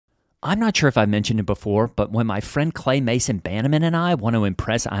I'm not sure if I mentioned it before, but when my friend Clay Mason Bannerman and I want to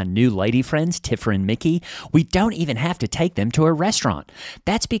impress our new lady friends, Tiffer and Mickey, we don't even have to take them to a restaurant.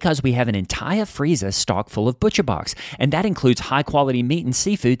 That's because we have an entire freezer stocked full of ButcherBox, and that includes high-quality meat and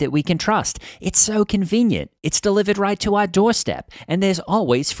seafood that we can trust. It's so convenient. It's delivered right to our doorstep, and there's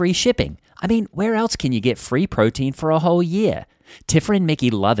always free shipping. I mean, where else can you get free protein for a whole year? Tiffer and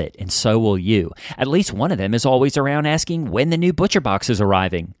Mickey love it, and so will you. At least one of them is always around asking when the new ButcherBox is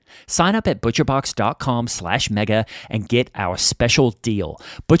arriving. Sign up at butcherbox.com/mega and get our special deal.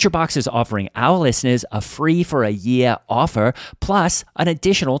 ButcherBox is offering our listeners a free for a year offer, plus an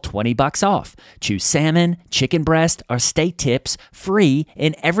additional $20 off. Choose salmon, chicken breast, or steak tips free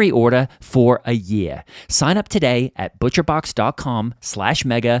in every order for a year. Sign up today at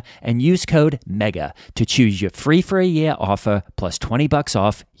butcherbox.com/mega and use code MEGA to choose your free for a year offer plus $20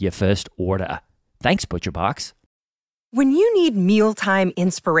 off your first order. Thanks, ButcherBox. When you need mealtime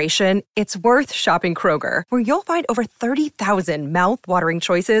inspiration, it's worth shopping Kroger, where you'll find over 30,000 mouth-watering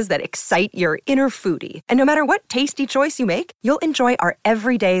choices that excite your inner foodie. And no matter what tasty choice you make, you'll enjoy our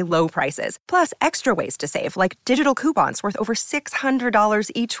everyday low prices, plus extra ways to save, like digital coupons worth over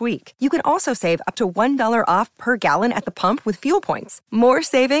 $600 each week. You can also save up to $1 off per gallon at the pump with fuel points. More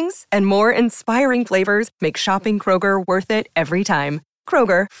savings and more inspiring flavors make shopping Kroger worth it every time.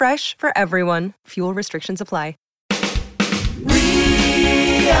 Kroger, fresh for everyone. Fuel restrictions apply.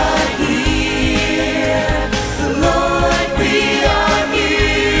 We are here, the Lord, we are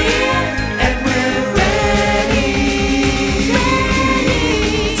here, and we're ready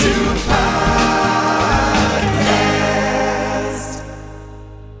to podcast.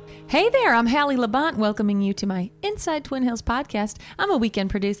 Hey there, I'm Hallie Labont, welcoming you to my Inside Twin Hills podcast. I'm a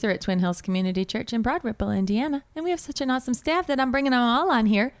weekend producer at Twin Hills Community Church in Broad Ripple, Indiana, and we have such an awesome staff that I'm bringing them all on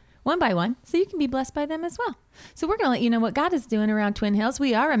here, one by one, so you can be blessed by them as well. So we're going to let you know what God is doing around Twin Hills.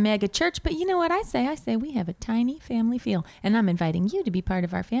 We are a mega church, but you know what I say? I say we have a tiny family feel, and I'm inviting you to be part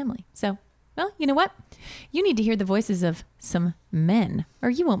of our family. So, well, you know what? You need to hear the voices of some men, or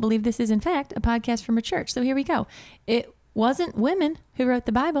you won't believe this is, in fact, a podcast from a church. So here we go. It wasn't women who wrote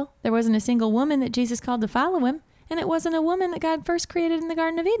the Bible. There wasn't a single woman that Jesus called to follow him, and it wasn't a woman that God first created in the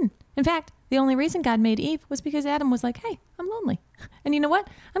Garden of Eden. In fact, the only reason God made Eve was because Adam was like, hey, I'm lonely. And you know what?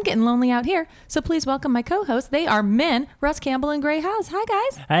 I'm getting lonely out here. So please welcome my co-hosts. They are men, Russ Campbell and Gray Haas. Hi,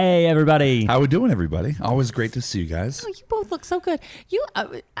 guys. Hey, everybody. How we doing, everybody? Always great to see you guys. Oh, you both look so good.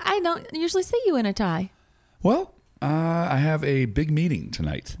 I don't usually see you in a tie. Well, I have a big meeting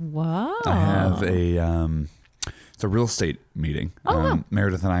tonight. Wow. I have it's a real estate meeting. Oh, wow.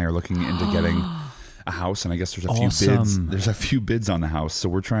 Meredith and I are looking into getting a house, and I guess there's a few bids. There's a few bids on the house, so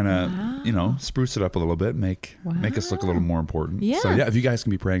we're trying to, spruce it up a little bit, make us look a little more important. Yeah. So yeah, if you guys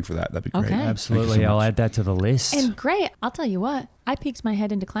can be praying for that, that'd be great. Okay. Absolutely. I'll add that to the list. And great. I'll tell you what. I peeked my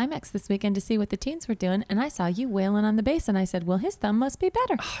head into Climax this weekend to see what the teens were doing, and I saw you wailing on the bass, and I said, well, his thumb must be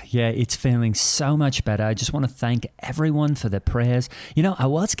better. Yeah, it's feeling so much better. I just want to thank everyone for their prayers. You know, I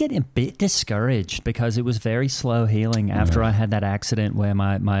was getting a bit discouraged because it was very slow healing after I had that accident where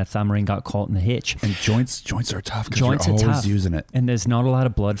my thumb ring got caught in the hitch. And joints are tough because you're always tough, using it. And there's not a lot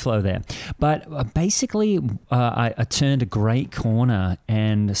of blood flow there. But basically, I turned a great corner,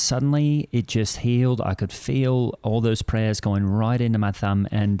 and suddenly it just healed. I could feel all those prayers going right into my thumb,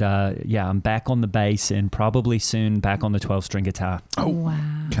 and I'm back on the bass and probably soon back on the 12-string guitar. Oh,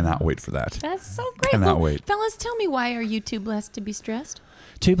 wow. Cannot wait for that. That's so great. Cannot wait. Fellas, tell me, why are you too blessed to be stressed?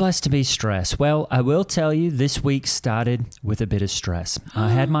 Too blessed to be stressed. Well, I will tell you, this week started with a bit of stress. I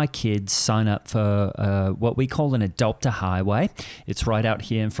had my kids sign up for what we call an Adopt-A Highway. It's right out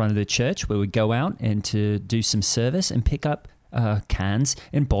here in front of the church where we go out and to do some service and pick up cans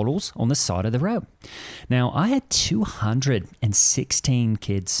and bottles on the side of the road. Now, I had 216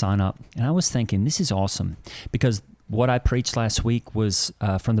 kids sign up, and I was thinking, this is awesome, because what I preached last week was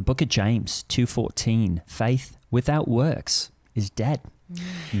from the book of James 2:14, faith without works is dead.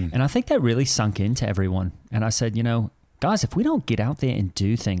 And I think that really sunk into everyone. And I said, guys, if we don't get out there and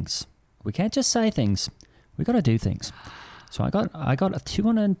do things, we can't just say things, we got to do things. So I got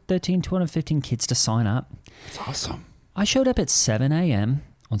 215 kids to sign up. That's awesome. I showed up at 7 a.m.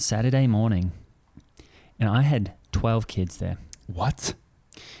 on Saturday morning, and I had 12 kids there. What?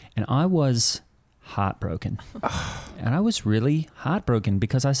 And I was heartbroken. And I was really heartbroken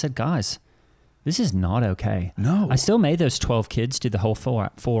because I said, guys, this is not okay. No. I still made those 12 kids do the whole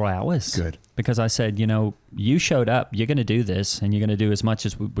 4 hours. Good. Because I said, you showed up, you're going to do this, and you're going to do as much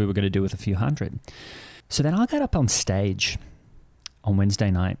as we were going to do with a few hundred. So then I got up on stage on Wednesday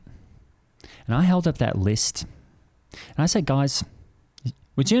night, and I held up that list. And I said, guys,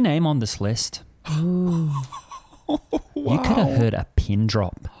 was your name on this list? You could have heard a pin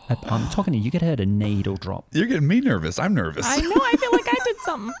drop. I'm talking to you. You could have heard a needle drop. You're getting me nervous. I'm nervous. I know. I feel like I did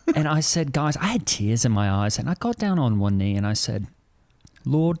something. And I said, guys, I had tears in my eyes, and I got down on one knee and I said,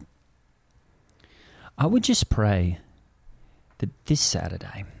 Lord, I would just pray that this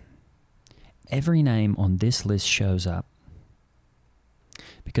Saturday, every name on this list shows up.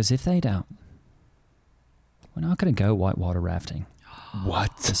 Because if they don't, we're not going to go whitewater rafting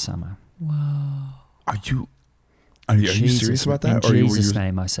What? this summer. Are you serious about that? In Jesus'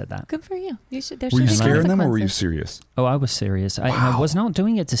 name, I said that. Good for you. You should. There Were should you be scaring them, or were you consequences. serious? Oh, I was serious. I was not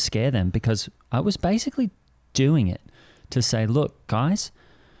doing it to scare them, because I was basically doing it to say, look, guys,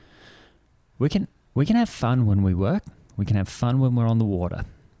 we can have fun when we work. We can have fun when we're on the water.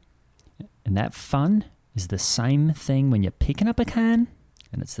 And that fun is the same thing when you're picking up a can,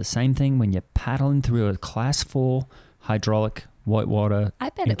 and it's the same thing when you're paddling through a Class 4 hydraulic whitewater. I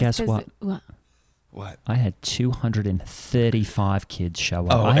bet and it was guess 'cause what? What? I had 235 kids show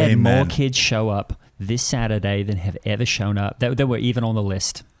up. Oh, I had amen. more kids show up this Saturday than have ever shown up. They were even on the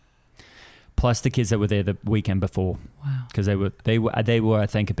list. Plus the kids that were there the weekend before. Wow. Because they were, I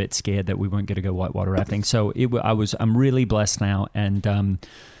think, a bit scared that we weren't going to go whitewater rafting. So I'm really blessed now, and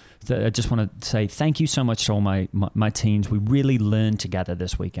I just want to say thank you so much to all my teens. We really learned together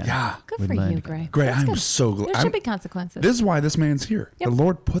this weekend. Yeah. Good We for learned you, together. Gray. Great. That's I'm good. so glad. There should be consequences. This is why this man's here. Yep. The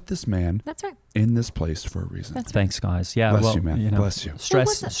Lord put this man That's right. in this place for a reason. That's right. Thanks, guys. Yeah, Bless well, you, man. Bless you.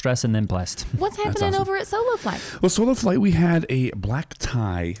 Stress and then blessed. What's happening awesome. over at Solo Flight? Well, Solo Flight, we had a black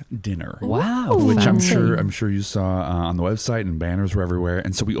tie dinner. Wow. Ooh. Which I'm fancy. sure you saw on the website, and banners were everywhere.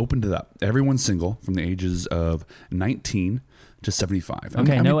 And so we opened it up. Everyone's single from the ages of 19 to 75.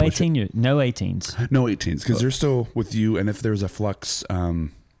 Okay, And no we push it. 18. No 18s. No 18s, because they're still with you. And if there's a flux,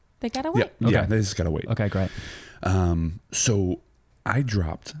 They gotta wait. yeah, Okay. they just gotta wait. Okay, great. So I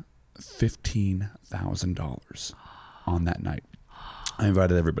dropped $15,000 on that night. I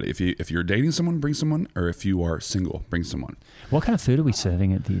invited everybody. If you're dating someone, bring someone, or if you are single, bring someone. What kind of food are we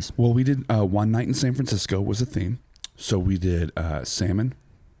serving at these? Well, we did one night in San Francisco was a theme. So we did salmon,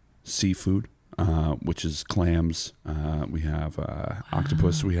 seafood, which is clams. We have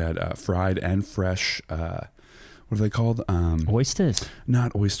octopus. We had fried and fresh. What are they called? Oysters.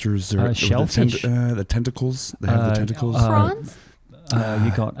 Not oysters. They're shellfish. The tentacles. They have the tentacles. Prawns?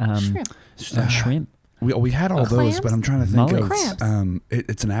 You got Shrimp. shrimp. We had all those, clams? but I'm trying to think Mullet. of Crabs.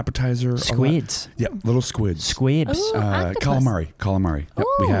 it's an appetizer. Squids. Yeah, little squids. Squibs. Ooh. Octopus. Calamari. Yep,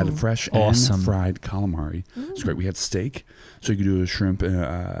 we had Ooh. fresh Awesome. and fried calamari. It's great. We had steak, so you could do a shrimp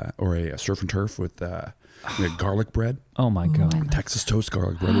or a surf and turf with we had garlic bread, Oh my God. I love Texas toast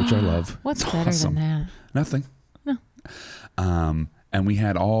garlic bread, which I love. What's It's better awesome. than that? Nothing. No. And we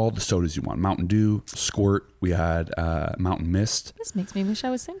had all the sodas you want: Mountain Dew, Squirt. We had Mountain Mist, This makes me wish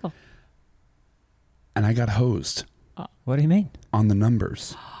I was single. and I got hosed What do you mean? on the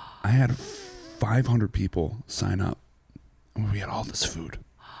numbers. I had 500 people sign up. We had all this food.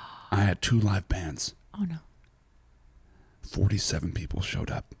 I had 2 live bands. Oh no. 47 people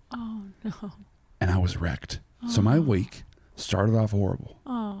showed up, Oh no. and I was wrecked. So my week started off horrible.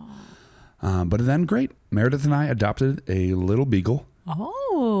 Oh. But then great. Meredith and I adopted a little beagle.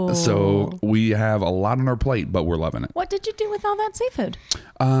 Oh. So we have a lot on our plate, but we're loving it. What did you do with all that seafood?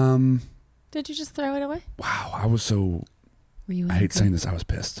 Did you just throw it away? Wow, I was so... Were you I hate angry? saying this. I was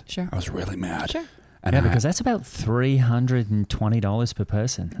pissed. Sure. I was really mad. Sure. And Yeah, I- because that's about $320 per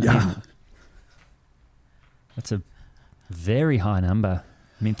person. I Yeah. mean, that's a very high number.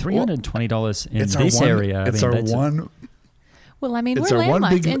 I mean, $320 in it's our this one, area. It's I mean, our that's one. Well, I mean, It's we're our one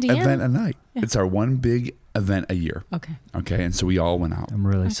landlocked, big Indiana. event a night. Yeah. It's our one big event a year. Okay. Okay, and so we all went out. I'm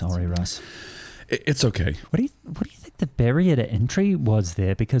really That's sorry, Russ. It's okay. What do you think the barrier to entry was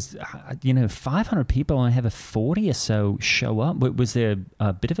there? Because 500 people and have a 40 or so show up. Was there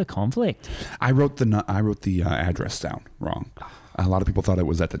a bit of a conflict? I wrote the address down wrong. A lot of people thought it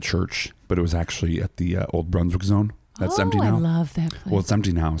was at the church, but it was actually at the Old Brunswick zone. That's empty now. I love that place. Well, it's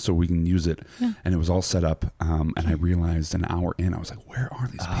empty now, so we can use it. Yeah. And it was all set up. And I realized an hour in, I was like, where are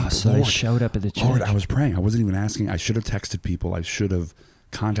these people? So they showed up at the church. Lord, I was praying. I wasn't even asking. I should have texted people. I should have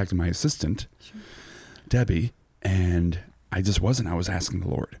contacted my assistant, Debbie, and I just wasn't. I was asking the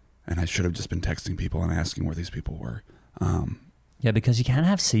Lord. And I should have just been texting people and asking where these people were. Yeah, because you can't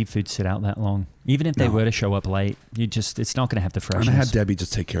have seafood sit out that long. Even if they No. were to show up late, it's not going to have the freshness. And I had Debbie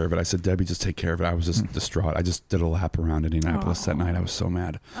just take care of it. I said, Debbie, just take care of it. I was just distraught. I just did a lap around Indianapolis that night. I was so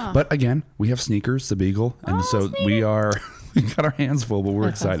mad. But again, we have Sneakers, the Beagle. And so we got our hands full, but we're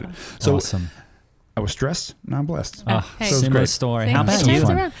That's excited. awesome. So Awesome. I was stressed. Now I'm blessed. Hey. So it was Similar great. story. See, How it about turns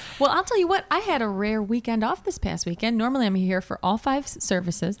you? around. Well, I'll tell you what. I had a rare weekend off this past weekend. Normally, I'm here for all 5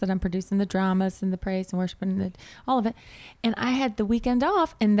 services that I'm producing, the dramas and the praise and worship and all of it. And I had the weekend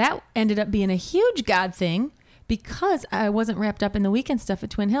off, and that ended up being a huge God thing because I wasn't wrapped up in the weekend stuff at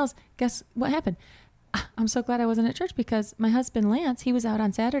Twin Hills. Guess what happened? I'm so glad I wasn't at church because my husband, Lance, he was out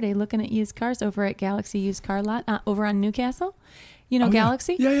on Saturday looking at used cars over at Galaxy Used Car Lot over on Newcastle. You know,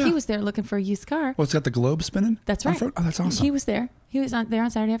 Galaxy? Yeah. He was there looking for a used car. Well, it's got the globe spinning? That's on right. front? Oh, that's awesome. He was there. He was there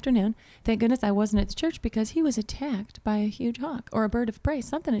on Saturday afternoon. Thank goodness I wasn't at the church because he was attacked by a huge hawk or a bird of prey.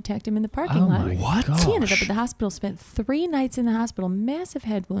 Something attacked him in the parking lot. What? He ended up at the hospital, spent 3 nights in the hospital, massive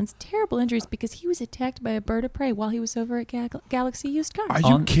head wounds, terrible injuries because he was attacked by a bird of prey while he was over at Galaxy Used Cars.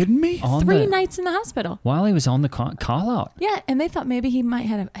 Are you kidding me? 3 nights in the hospital. While he was on the car lot. Yeah, and they thought maybe he might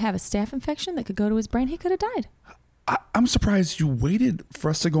have a staph infection that could go to his brain. He could have died. I'm surprised you waited for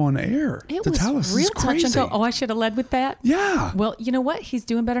us to go on air It to was tell us. real This is touch and crazy. go. Oh, I should have led with that. Yeah. Well, you know what? He's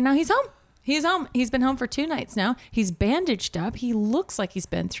doing better now. He's home. He's home. He's been home for 2 nights now. He's bandaged up. He looks like he's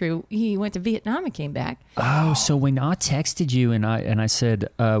been through. He went to Vietnam and came back. Oh, so when I texted you and I said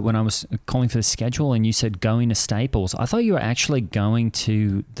when I was calling for the schedule and you said going to Staples, I thought you were actually going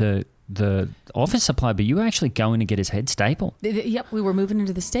to the office supply, but you were actually going to get his head stapled. Yep, we were moving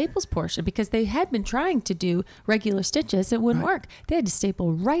into the Staples portion because they had been trying to do regular stitches. It wouldn't work. They had to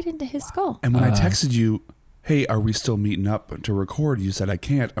staple right into his skull. And when I texted you, hey, are we still meeting up to record? You said, I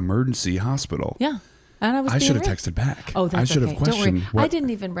can't. Emergency hospital. Yeah. And I was I being should have real. texted back. Oh, that's I should okay. have questioned. Don't worry. I what- didn't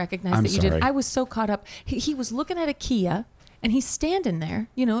even recognize I'm that you sorry. did. I was so caught up. He was looking at a Kia, and he's standing there.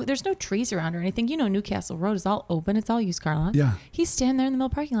 You know, there's no trees around or anything. You know, Newcastle Road is all open. It's all used car lot. Yeah. He's standing there in the middle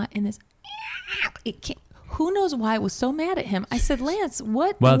of the parking lot, and this, it can't. Who knows why I was so mad at him? I said, Lance,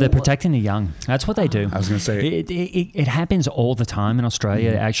 what? Well, they're protecting the young. That's what they do. I was going to say, It happens all the time in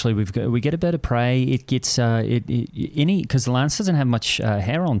Australia. Actually, we get a bird of prey. It gets because Lance doesn't have much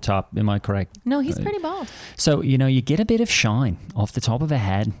hair on top. Am I correct? No, he's pretty bald. So you get a bit of shine off the top of a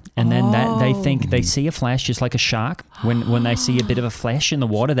head, and then that they think they see a flash just like a shark. When they see a bit of a flash in the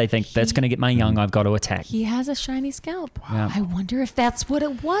water, they think that's going to get my young. I've got to attack. He has a shiny scalp. Yeah. I wonder if that's what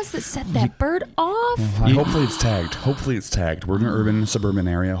it was that set that bird off. hopefully it's tagged. Hopefully it's tagged. We're in an urban, suburban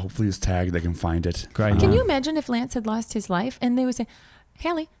area. Hopefully it's tagged. They can find it. Great. Can you imagine if Lance had lost his life and they would say,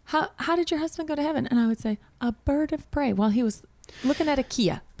 Hallie, how did your husband go to heaven? And I would say, a bird of prey while he was looking at a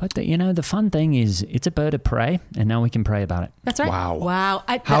Kia. But the fun thing is, it's a bird of prey, and now we can pray about it. That's right. Wow. Wow.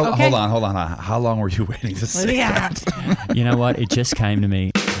 Okay. Hold on. How long were you waiting to say Yeah. that? You know what? It just came to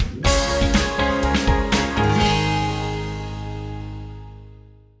me.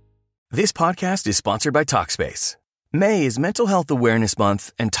 This podcast is sponsored by Talkspace. May is Mental Health Awareness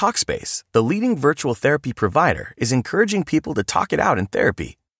Month, and Talkspace, the leading virtual therapy provider, is encouraging people to talk it out in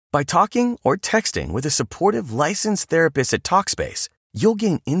therapy. By talking or texting with a supportive, licensed therapist at Talkspace, you'll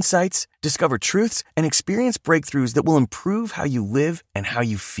gain insights, discover truths, and experience breakthroughs that will improve how you live and how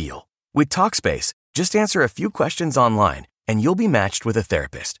you feel. With Talkspace, just answer a few questions online, and you'll be matched with a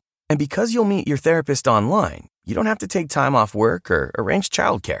therapist. And because you'll meet your therapist online, you don't have to take time off work or arrange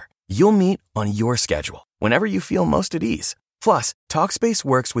childcare. You'll meet on your schedule, whenever you feel most at ease. Plus, Talkspace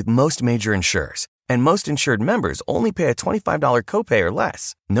works with most major insurers, and most insured members only pay a $25 copay or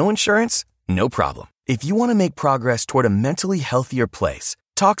less. No insurance? No problem. If you want to make progress toward a mentally healthier place,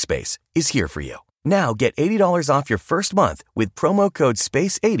 Talkspace is here for you. Now get $80 off your first month with promo code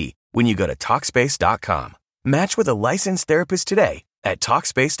SPACE80 when you go to Talkspace.com. Match with a licensed therapist today at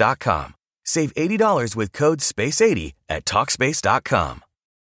Talkspace.com. Save $80 with code SPACE80 at Talkspace.com.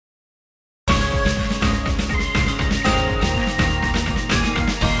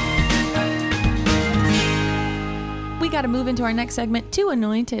 We got to move into our next segment, Too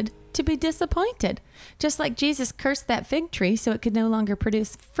Anointed to be Disappointed. Just like Jesus cursed that fig tree so it could no longer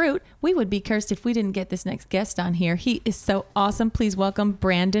produce fruit, we would be cursed if we didn't get this next guest on here. He is so awesome. Please welcome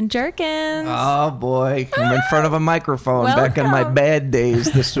Brandon Jerkins. Oh boy, I'm in front of a microphone. Back in my Welcome. bad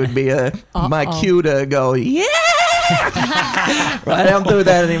days, this would be my cue to go, yeah! I don't do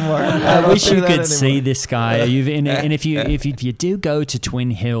that anymore. I wish you could see this guy. And if you do go to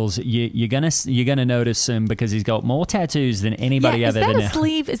Twin Hills, you're gonna notice him because he's got more tattoos than anybody is ever that done. a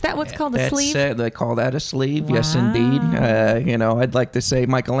sleeve? Is that what's called a That's sleeve? it. They call that a sleeve. Yes, indeed. I'd like to say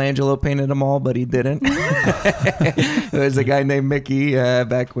Michelangelo painted them all, but he didn't. There's a guy named Mickey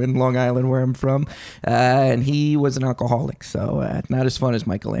back in Long Island, where I'm from, and he was an alcoholic, so not as fun as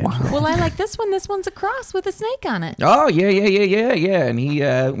Michelangelo. Well, I like this one. This one's a cross with a snake on it. Oh, yeah. And he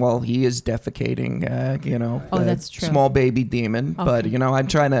is defecating, Oh, the that's true. small baby demon. Okay. But, I'm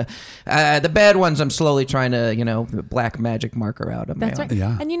trying to, the bad ones, I'm slowly trying to, black magic marker out of my That's own. right.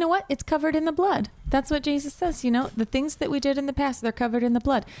 Yeah. And you know what? It's covered in the blood. That's what Jesus says. The things that we did in the past, they're covered in the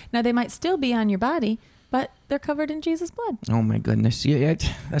blood. Now, they might still be on your body, but they're covered in Jesus' blood. Oh, my goodness. Yeah,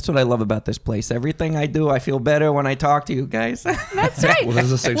 that's what I love about this place. Everything I do, I feel better when I talk to you guys. That's right. Well, this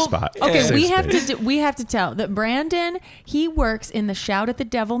is a safe spot. Okay, Safe space. we have to tell that Brandon, he works in the Shout at the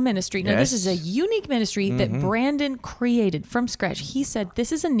Devil ministry. Now, this is a unique ministry that Brandon created from scratch. He said,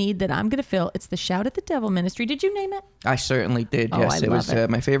 this is a need that I'm going to fill. It's the Shout at the Devil ministry. Did you name it? I certainly did, Oh, yes. I It was love it.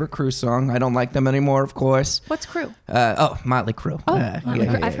 my favorite Crew song. I don't like them anymore, of course. What's Crew? Motley Crue. Oh, Motley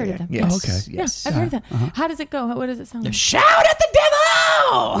Crue. I've heard of them. Yes, Oh, okay. yes. Yeah, I've heard that. How does it go? What does it sound like? Shout at the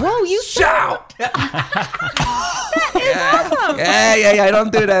devil! Whoa, you shout! awesome. Yeah. I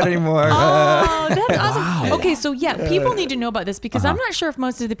don't do that anymore. Oh, that's awesome. Okay, so people need to know about this because I'm not sure if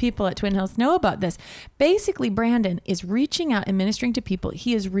most of the people at Twin Hills know about this. Basically, Brandon is reaching out and ministering to people.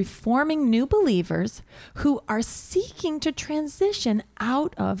 He is reforming new believers who are seeking to transition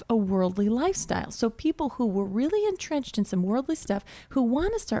out of a worldly lifestyle. So people who were really entrenched in some worldly stuff who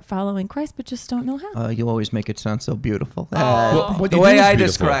want to start following Christ but just don't know how. You always make it sound so beautiful. What the you way do is I beautiful.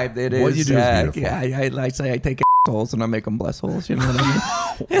 described it is, What you do is beautiful. yeah, I say I take holes and I make them bless holes. You know what I mean?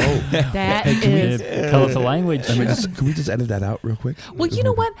 That is Colorful language. Can we just edit that out real quick? Well, you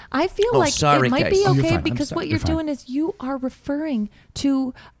know what? I feel like sorry, it might guys. be Oh, you're okay fine. I'm because sorry. what You're you're fine. doing is you are referring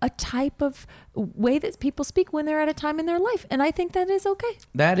to a type of way that people speak when they're at a time in their life. And I think that is okay.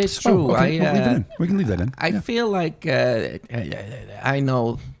 That is true. Oh, okay. We'll leave it in. We can leave that in. I feel like I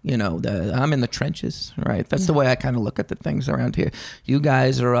know, I'm in the trenches, right? That's the way I kind of look at the things around here. You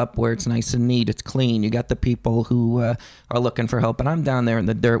guys are up where it's nice and neat, it's clean. You got the people who are looking for help, and I'm down there in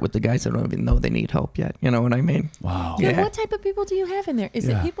the dirt with the guys that don't even know they need help yet. You know what I mean? Wow. Yeah. Yeah. What type of people do you have in there? Is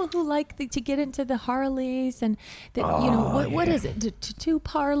it Yeah. people who like to get into the Harleys and what is it? Tattoo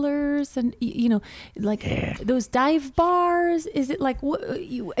parlors and those dive bars? Is it like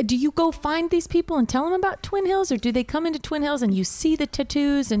do you go find these people and tell them about Twin Hills, or do they come into Twin Hills and you see the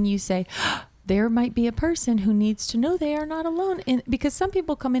tattoos and you say, there might be a person who needs to know they are not alone? And because some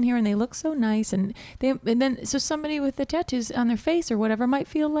people come in here and they look so nice and then somebody with the tattoos on their face or whatever might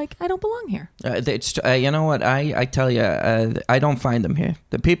feel like I don't belong here. You know what? I tell you, I don't find them here.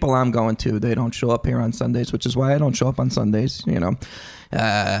 The people I'm going to, they don't show up here on Sundays, which is why I don't show up on Sundays.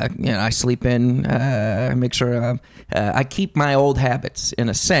 I sleep in, make sure I keep my old habits in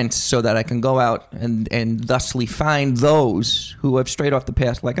a sense so that I can go out and thusly find those who have strayed off the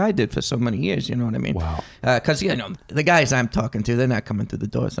path like I did for so many years. You know what I mean? Wow. Because, the guys I'm talking to, they're not coming through the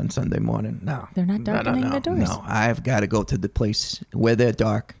doors on Sunday morning. No. They're not darkening the doors. No, I've got to go to the place where they're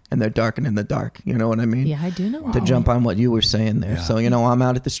dark and they're darkening in the dark. You know what I mean? Yeah, I do know. To jump on what you were saying there. Yeah. So, I'm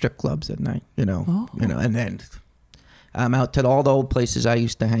out at the strip clubs at night, and then I'm out to all the old places I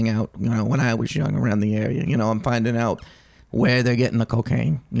used to hang out, when I was young around the area. I'm finding out where they're getting the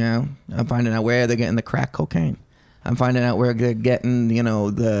cocaine, I'm finding out where they're getting the crack cocaine. I'm finding out where they're getting,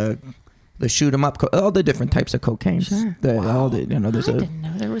 the shoot 'em up, all the different types of cocaine. Sure. All the, there's I didn't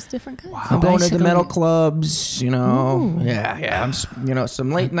know there was different kinds. I'm going to the Basically- metal clubs, Ooh. Yeah.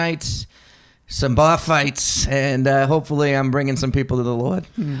 Some late nights, some bar fights, and hopefully I'm bringing some people to the Lord.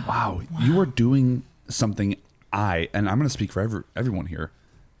 Wow. You are doing something and I'm going to speak for everyone here.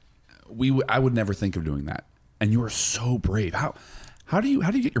 I would never think of doing that. And you are so brave. How do you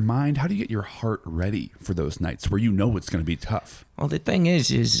get your mind, how do you get your heart ready for those nights where it's going to be tough? Well, the thing is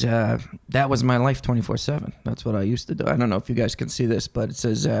that was my life 24/7. That's what I used to do. I don't know if you guys can see this, but it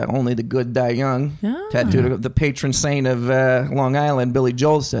says only the good die young. Yeah. Tattooed the patron saint of Long Island, Billy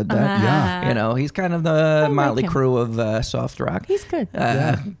Joel said that. Yeah. He's kind of the like Motley him. Crue of soft rock. He's good.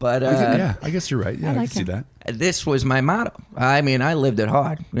 But I guess you're right. Yeah, I like can see him. that. this was my motto. I mean, I lived it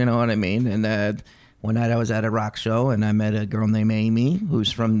hard. You know what I mean? And one night I was at a rock show and I met a girl named Amy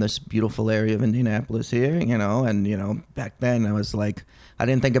who's from this beautiful area of Indianapolis here, and back then I was like, I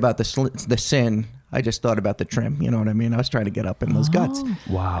didn't think about the sin. I just thought about the trim. You know what I mean? I was trying to get up in those guts.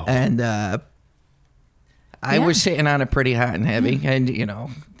 Wow. And I was sitting on it pretty hot and heavy. And,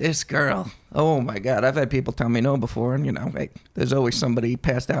 this girl, oh my God, I've had people tell me no before. And, hey, there's always somebody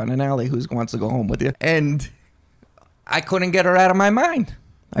passed out in an alley who wants to go home with you. And I couldn't get her out of my mind.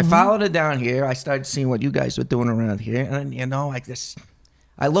 I followed her down here. I started seeing what you guys were doing around here. And,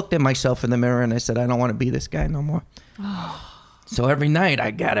 I looked at myself in the mirror and I said, I don't want to be this guy no more. So every night I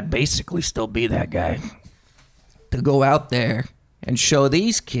got to basically still be that guy. To go out there and show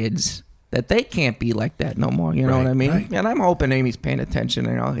these kids that they can't be like that no more. You know what I mean? Right. And I'm hoping Amy's paying attention.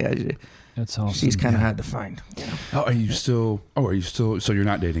 That's awesome. She's kind of hard to find. You know? Oh, are you still? So you're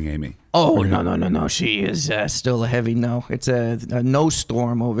not dating Amy? Oh, no. She is still a heavy no. It's a no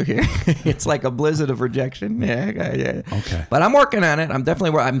storm over here. It's like a blizzard of rejection. Yeah. Okay. But I'm working on it. I'm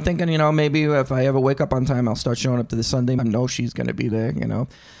thinking, maybe if I ever wake up on time, I'll start showing up to the Sunday. I know she's going to be there,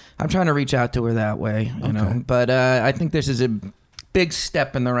 I'm trying to reach out to her that way, you know. But I think this is a big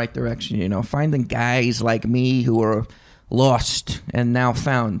step in the right direction, finding guys like me who are lost and now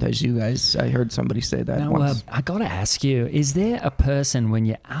found, as you guys, I heard somebody say that now, once. I got to ask you, is there a person when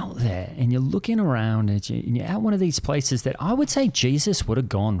you're out there and you're looking around and you're at one of these places that I would say Jesus would have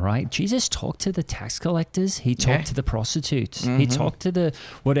gone, right? Jesus talked to the tax collectors. He talked to the prostitutes. He talked to the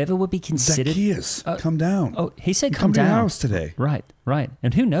whatever would be considered. Zacchaeus, come down. Oh, he said come down. to your house today. Right.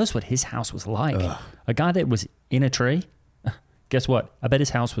 And who knows what his house was like? A guy that was in a tree? Guess what? I bet his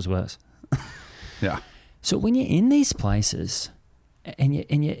house was worse. Yeah. So when you're in these places and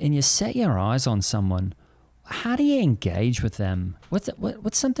you set your eyes on someone, how do you engage with them? What's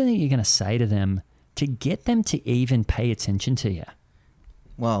something that you're going to say to them to get them to even pay attention to you?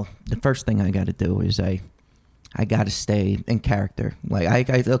 Well, the first thing I got to do is I got to stay in character. Like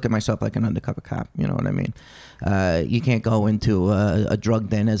I look at myself like an undercover cop. You know what I mean? You can't go into a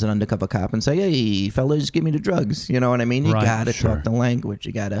drug den as an undercover cop and say, "Hey, fellas, give me the drugs." You know what I mean? You got to talk the language.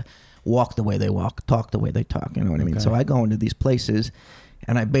 You got to walk the way they walk, talk the way they talk. You know what I mean? So I go into these places,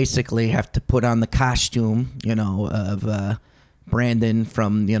 and I basically have to put on the costume, of Brandon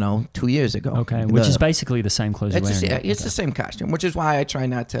from 2 years ago. Okay, which is basically the same clothes you're wearing. It's the same costume, which is why I try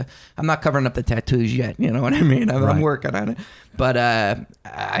not to. I'm not covering up the tattoos yet. You know what I mean? I'm working on it. But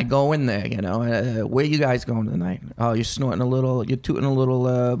I go in there. Where you guys going tonight? Oh, you're snorting a little. You're tooting a little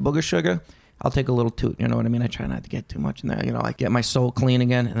booger sugar. I'll take a little toot, you know what I mean? I try not to get too much in there. I get my soul clean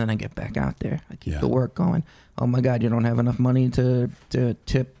again, and then I get back out there. I keep the work going. Oh, my God, you don't have enough money to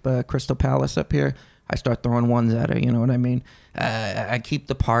tip Crystal Palace up here? I start throwing ones at her, you know what I mean? I keep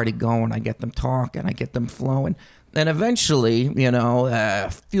the party going. I get them talking. I get them flowing. And eventually,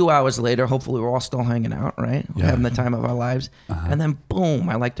 a few hours later, hopefully we're all still hanging out, right? We're having the time of our lives. And then, boom,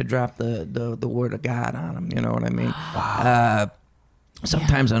 I like to drop the word of God on them, you know what I mean? Wow.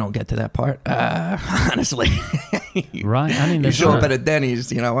 Sometimes I don't get to that part, honestly. Right. I mean, you show up at a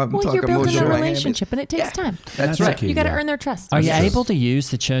Denny's, I'm talking you're building a emotional relationship, and it takes time. That's right. key, You got to earn their trust. Are you able to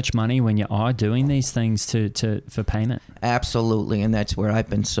use the church money when you are doing these things for payment? Absolutely, and that's where I've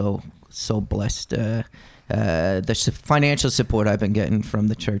been so blessed. The financial support I've been getting from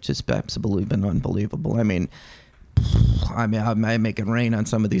the church has absolutely been unbelievable. I mean, I make it rain on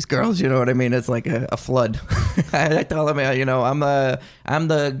some of these girls. You know what I mean? It's like a flood. I tell them, I'm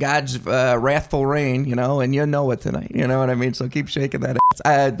the God's wrathful rain. And you know it tonight. You know what I mean? So keep shaking that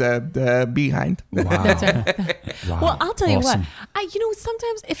ass. The behind. Wow. That's right. Wow. Well, I'll tell you Awesome. what.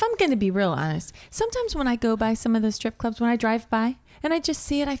 Sometimes, if I'm going to be real honest, sometimes when I go by some of those strip clubs, when I drive by and I just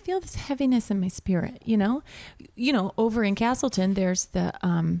see it, I feel this heaviness in my spirit. Over in Castleton, there's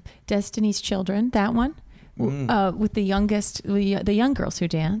the Destiny's Children, that one. With the young girls who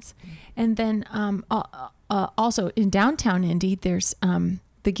dance, and then also in downtown Indy, there's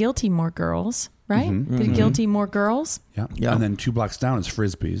the Guilty More Girls, right? The Guilty More Girls. Yeah. And then 2 blocks down is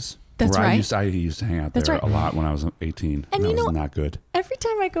Frisbee's. That's where right. I used to hang out there a lot when I was 18. And that was not good. Every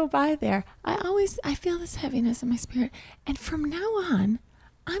time I go by there, I feel this heaviness in my spirit, and from now on,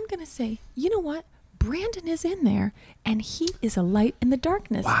 I'm gonna say, you know what? Brandon is in there, and he is a light in the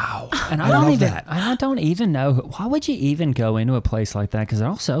darkness. Wow. And I don't even know. Why would you even go into a place like that? Because they're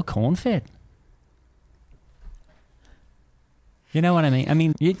all so corn-fed. You know what I mean? I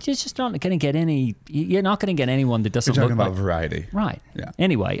mean, you're just not going to get you're not going to get anyone that doesn't You're talking look about variety. Right. Yeah.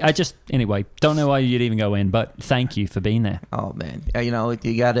 Anyway, don't know why you'd even go in, but thank you for being there. Oh, man.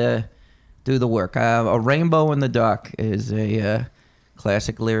 You got to do the work. A rainbow in the dark is a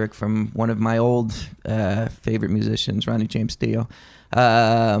classic lyric from one of my old favorite musicians, Ronnie James Dio.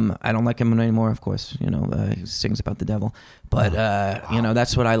 I don't like him anymore, of course. He sings about the devil. But,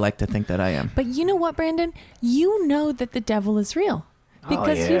 that's what I like to think that I am. But you know what, Brandon? You know that the devil is real.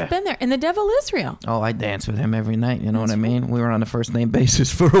 Because you've been there, and the devil is real. Oh, I dance with him every night. You know what I mean? We were on a first name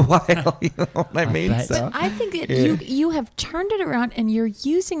basis for a while. You know what I mean? bet. So, I think that you have turned it around, and you're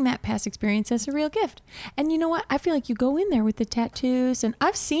using that past experience as a real gift. And you know what? I feel like you go in there with the tattoos, and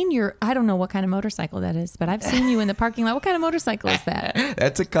I've seen I don't know what kind of motorcycle that is, but I've seen you in the parking lot. What kind of motorcycle is that?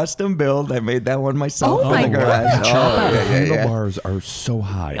 that's a custom build. I made that one myself Oh, in my the garage. God. The Yeah. handlebars are so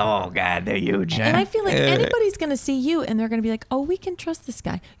high. Oh, God, they're huge. And I feel like anybody's going to see you, and they're going to be like, oh, we can trust trust this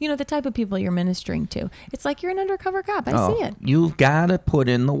guy. You know, the type of people you're ministering to. It's like you're an undercover cop. I see it. You've got to put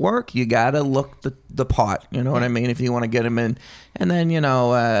in the work. You got to look the part. You know what I mean? If you want to get them in. And then, you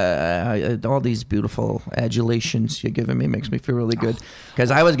know, all these beautiful adulations you're giving me makes me feel really good. Because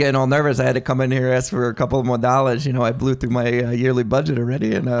I was getting all nervous. I had to come in here and ask for a couple more dollars. You know, I blew through my yearly budget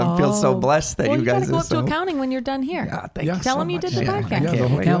already, and I feel so blessed that you guys got to go are up to accounting when you're done here. Yeah, thank you Tell so them you much. did the podcast. Yeah, they'll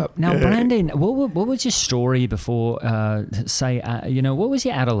hook you up. Now, Brandon, what was your story before? You know, what was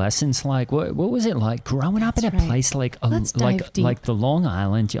your adolescence like? What was it like growing up in a place like Let's dive deep. like the Long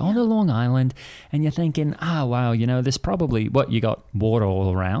Island? You're on the Long Island, and you're thinking, wow, you know, there's probably you got water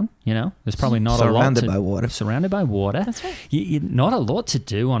all around. You know, there's probably not a lot Surrounded by water. Surrounded by water. That's right. Not a lot to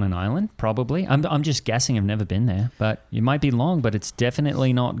do on an island, probably. I'm just guessing. I've never been there, but you might be long. But it's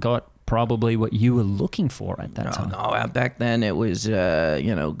definitely not got probably what you were looking for at that time. No, back then it was,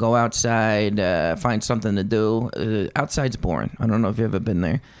 you know, go outside, find something to do. Outside's boring. I don't know if you've ever been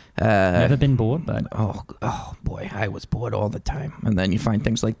there. Never been bored, but oh boy, I was bored all the time. And then you find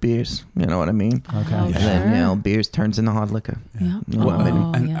things like beers. You know what I mean? okay. Oh, And then, you know, beers turns into hard liquor. Yeah. You know what I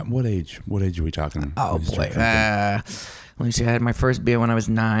mean? And yeah. at what age? What age are we talking? Oh when you boy. start drinking? Let me see. I had my first beer when I was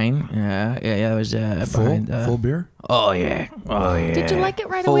 9. Yeah. I was full beer? Oh yeah. Did you like it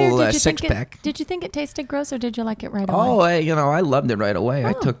right Full, away, or did you six think pack. did you think it tasted gross, or did you like it right away? Oh, I loved it right away.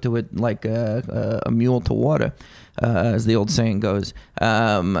 I Oh. took to it like a mule to water, as the old saying goes.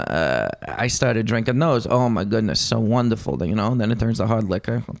 I started drinking those. Oh my goodness, so wonderful, you know. And then it turns to hard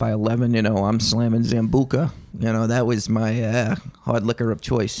liquor. By 11, you know, I'm slamming Zambuca. You know, that was my hard liquor of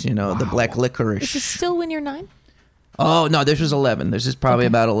choice. You know, the black licorice. Is this still when you're 9? Oh no, this was 11. This is probably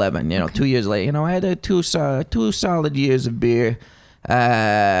about 11. You know, 2 years later. You know, I had two solid years of beer.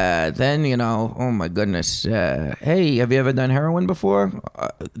 Then, you know, oh my goodness. Hey, have you ever done heroin before?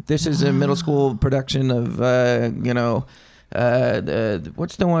 This is a middle school production of, you know,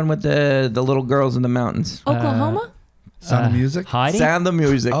 what's the one with the little girls in the mountains? Oklahoma? Sound of Music? Heidi? Sound of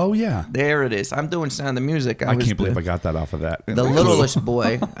Music. Oh, yeah. There it is. I'm doing Sound of Music. I can't believe I got that off of that. The littlest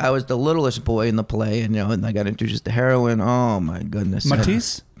boy. I was the littlest boy in the play, and, you know, and I got introduced to heroin. Oh my goodness.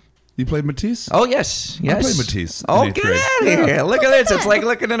 Matisse? You played Matisse? Oh yes. I played Matisse. Oh, in get 8th grade. out of here! Look at this. It's like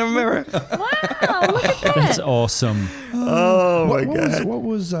looking in a mirror. Wow, look at That's that. awesome. Oh my god. What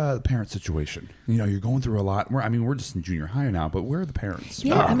was the parent situation? You know, you're going through a lot. We're just in junior high now, but where are the parents?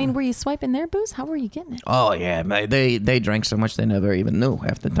 Yeah, I mean, were you swiping their booze? How were you getting it? Oh yeah, man. They drank so much they never even knew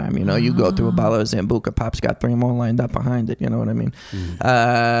half the time. You know, you go through a bottle of Zambuca, Pop's got 3 more lined up behind it. You know what I mean?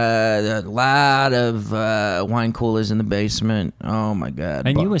 A lot of wine coolers in the basement. Oh my god.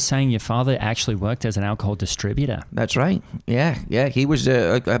 And you were saying your father actually worked as an alcohol distributor. That's right. Yeah. He was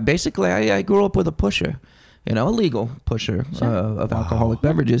basically. I grew up with a pusher. You know, a legal pusher of alcoholic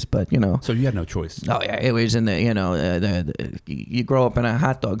beverages, but you know. So you had no choice. Oh yeah, it was in the, you know, you grow up in a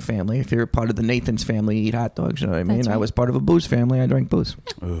hot dog family. If you're part of the Nathan's family, you eat hot dogs. You know what I mean? That's right. I was part of a booze family. I drank booze.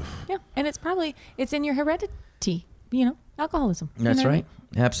 Yeah, and it's in your heredity. You know, alcoholism. You That's know what I right.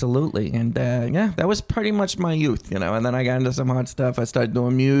 Absolutely. And yeah, that was pretty much my youth, you know. And then I got into some hot stuff. I started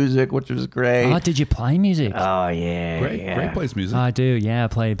doing music, which was great. Oh, did you play music? Oh yeah. Great plays music. I do, yeah. I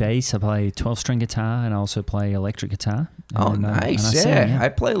play bass, I play 12-string guitar, and I also play electric guitar. Oh, And, nice. and I Yeah. sing, I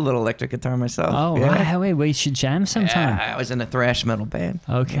play a little electric guitar myself. Oh, yeah. right. Wait, we should jam sometime. Yeah, I was in a thrash metal band.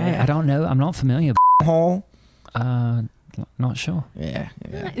 Okay, Yeah. I don't know. I'm not familiar. Hall. Not sure. Yeah.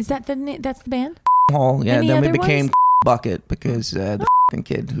 mean? Is that that's the band? Hall. Yeah. Any Then we other became ones? Bucket because the frickin'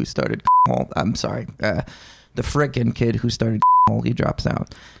 kid who started Hall. I'm sorry. The frickin' kid who started Hall, he drops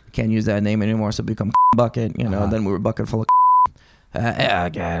out. Can't use that name anymore, so become Bucket. You know. Then we were Bucket full of.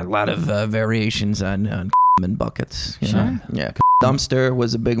 Yeah, a lot of variations on and buckets. You know? Yeah. Dumpster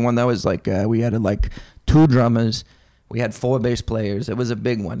was a big one. That was like we had like 2 drummers. We had 4 bass players. It was a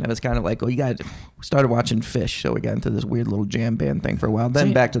big one. It was kind of like, we started watching Fish, so we got into this weird little jam band thing for a while. Then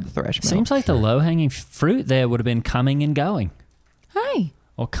See, back to the thrash metal. Seems like the low-hanging fruit there would have been coming and going, Hey,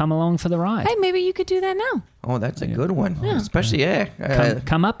 or come along for the ride. hey, maybe you could do that now. Oh, that's a good one. Yeah. Especially,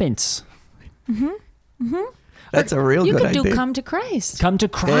 Come uppance. that's a real You good could idea. do Come to Christ. Come to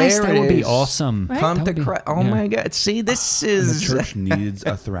Christ. There That it would be is. awesome. Right? Come That to would be- Christ. Oh, yeah. my God. See, this The is... church needs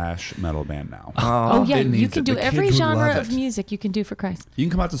a thrash metal band now. Oh yeah, it you needs can it. do The every kids would genre love of it. music you can do for Christ. You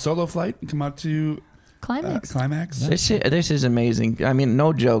can come out to Solo Flight. You can come out to Climax. Climax. This is amazing. I mean,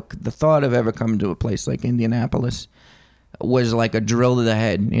 no joke. The thought of ever coming to a place like Indianapolis was like a drill to the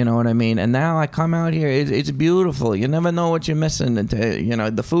head, you know what I mean? And now I come out here, it's beautiful. You never know what you're missing until, you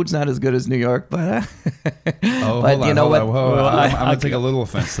know, the food's not as good as New York, but Hold on. I'm going to take a little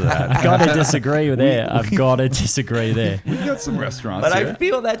offense to that. I've got to disagree with that. I've got to disagree there. We've got some restaurants But here. I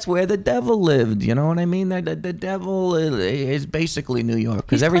feel that's where the devil lived, you know what I mean? The devil is basically New York,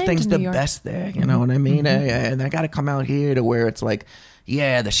 because He's claimed everything's New the York. best there, you know what I mean? And I got to come out here to where it's like,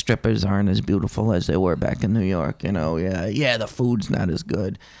 yeah, the strippers aren't as beautiful as they were back in New York. You know, yeah, the food's not as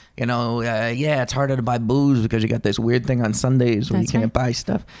good. You know, yeah, it's harder to buy booze because you got this weird thing on Sundays where That's you can't right. buy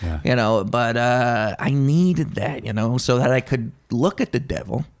stuff. Yeah. You know, but I needed that, you know, so that I could look at the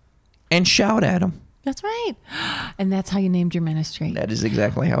devil and shout at him. That's right. And that's how you named your ministry. That is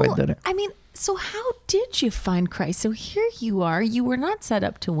exactly how I did it. I mean, so how did you find Christ? So here you are. You were not set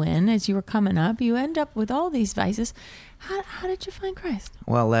up to win as you were coming up. You end up with all these vices. How did you find Christ?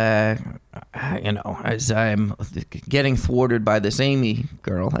 Well, you know, as I'm getting thwarted by this Amy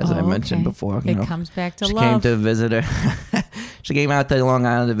girl, as I mentioned okay. before, you It know, comes back to she love. came to visit her. She came out to Long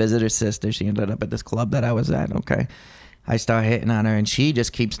Island to visit her sister. She ended up at this club that I was at. Okay, I start hitting on her, and she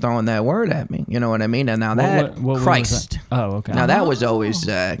just keeps throwing that word at me. You know what I mean? And now What was Christ. that? Oh, okay. Now that was always,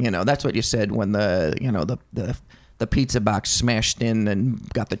 you know, that's what you said when the pizza box smashed in and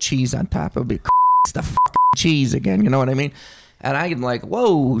got the cheese on top. It would be the fucking cheese again. You know what I mean? And I'm like,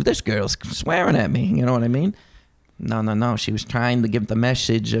 whoa, this girl's swearing at me. You know what I mean? No. She was trying to give the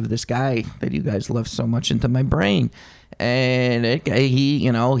message of this guy that you guys love so much into my brain. And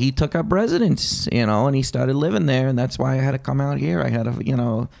he took up residence, you know, and he started living there. And that's why I had to come out here. I had to, you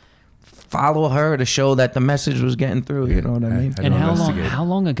know, follow her to show that the message was getting through. You know what I mean? And how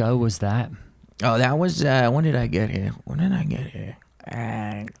long ago was that? Oh, that was, when did I get here?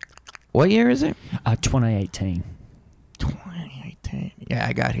 What year is it? 2018. 2018. Yeah,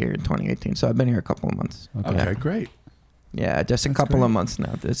 I got here in 2018, so I've been here a couple of months. Okay, great. Yeah, just a couple of months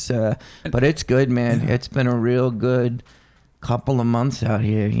now. But it's good, man. It's been a real good couple of months out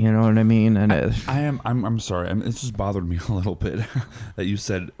here. You know what I mean? And I'm sorry. This just bothered me a little bit that you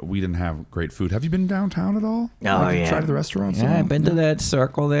said we didn't have great food. Have you been downtown at all? Oh, yeah. Tried the restaurants? Yeah, at all? I've been to that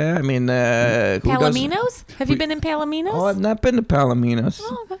circle there. I mean, Palomino's? Have you been in Palomino's? Oh, I've not been to Palomino's.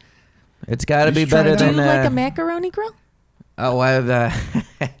 Oh, okay. It's got to be should try better it Do than you like a macaroni grill? Oh,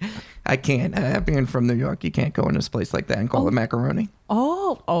 I can't. Being from New York, you can't go in this place like that and call it macaroni.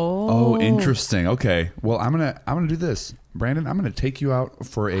 Oh, interesting. Okay. Well, I'm gonna do this, Brandon. I'm gonna take you out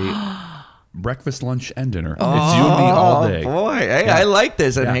for a breakfast, lunch, and dinner. It's you and me all day. Boy, hey, Yeah. I like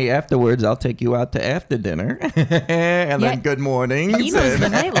this. And Yeah. hey, afterwards, I'll take you out to after dinner, and then good morning. He knows the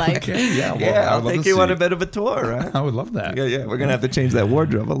nightlife. Okay. Yeah. Well, Yeah, I'd I'll love take to you on see. a bit of a tour, right? I would love that. Yeah, we're gonna have to change that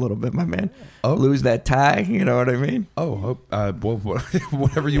wardrobe a little bit, my man. Oh. Lose that tie, you know what I mean? Well,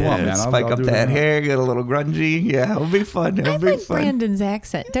 whatever you want, man. Spike I'll up do that it. hair, get a little grungy. Yeah, it'll be fun. I It'll be like fun. Brandon's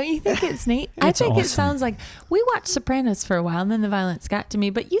accent. Don't you think it's neat? I It's think it awesome. sounds like we watched Sopranos for a while, and then the violence got to me.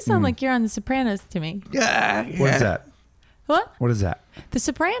 But you sound like you're on the Sopranos to me. Yeah. What is that? What? What is that? The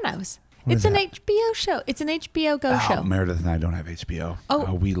Sopranos. What It's is an that? HBO show. It's an HBO Go show. Meredith and I don't have HBO.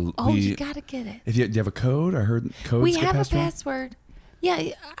 Oh, we you gotta get it. If do you have a code? I heard codes We get have a passed around? password. Yeah,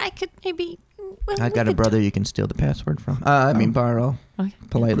 I could maybe. Well, I we got a could brother you can steal the password from. I mean, borrow. Okay.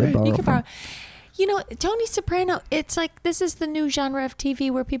 Politely Great. borrow. You can from. borrow. You know, Tony Soprano. It's like this is the new genre of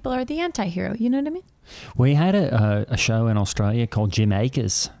TV where people are the anti-hero. You know what I mean? We had a show in Australia called Jim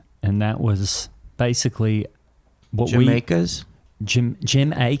Akers, and that was basically what Jamaica's? Jim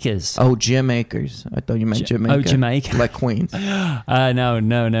Akers. Oh, Jim Akers. I thought you meant Jamaica. Oh, Jamaica. Like Queens. No,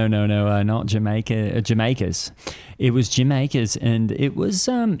 not Jamaica. Jamaica's. It was Jim Akers, and it was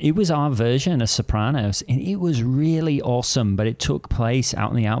our version of Sopranos, and it was really awesome. But it took place out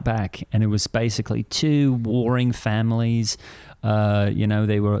in the outback, and it was basically two warring families.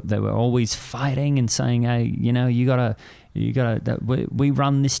 They were always fighting and saying, "Hey, you gotta. We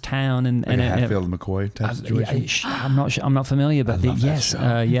run this town," and Like a and Hatfield McCoy type situation. I'm not familiar, but I love that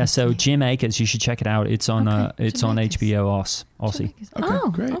yes, show. So Jim Akers, you should check it out. It's on Okay, it's on Jim Akers. HBO Aussie. Oh,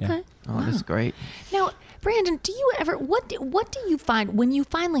 great. Okay. Oh, that's great. Now, Brandon, do you ever what do you find when you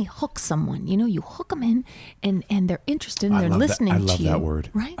finally hook someone? You know, you hook them in, and they're interested and they're listening I to love you. that word.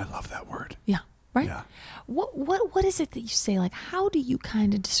 Right? I love that word. Yeah. Right. Yeah. What is it that you say? Like, how do you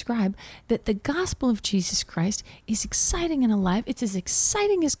kind of describe that the gospel of Jesus Christ is exciting and alive? It's as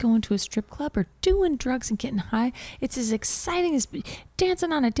exciting as going to a strip club or doing drugs and getting high. It's as exciting as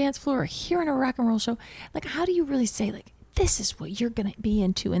dancing on a dance floor or hearing a rock and roll show. Like, how do you really say, like, this is what you're going to be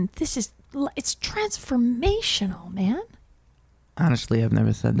into, and it's transformational, man. Honestly, I've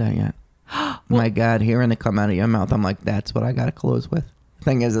never said that yet. My God, hearing it come out of your mouth, I'm like, that's what I got to close with.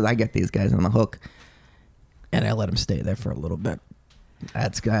 Thing is that I get these guys on the hook. and I let him stay there for a little bit.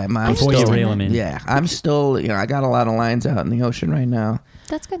 That's guy. Before you reel him in. Yeah, I'm still. I got a lot of lines out in the ocean right now.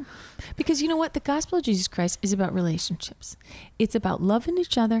 That's good. Because you know what? The gospel of Jesus Christ is about relationships. It's about loving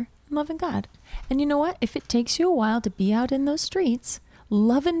each other and loving God. And you know what? If it takes you a while to be out in those streets,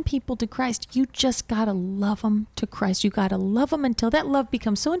 loving people to Christ, you just got to love them to Christ. You got to love them until that love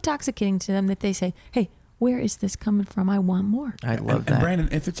becomes so intoxicating to them that they say, hey, where is this coming from? I want more. I love that. And Brandon,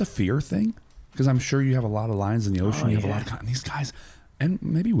 if it's a fear thing, because I'm sure you have a lot of lines in the ocean, you have a lot of and these guys, and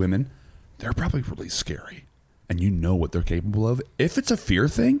maybe women, they're probably really scary. And you know what they're capable of. If it's a fear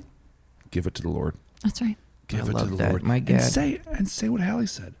thing, give it to the Lord. That's right. Give I it love to the that. Lord. My God. And say what Hallie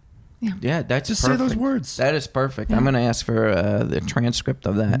said. Yeah, that's Just perfect. say those words. That is perfect. Yeah. I'm going to ask for the transcript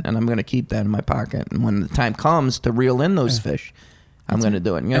of that, and I'm going to keep that in my pocket. And when the time comes to reel in those fish, I'm going to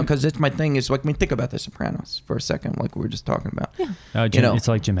do it. Because it's my thing. Is like, think about The Sopranos for a second, like we were just talking about. Yeah. It's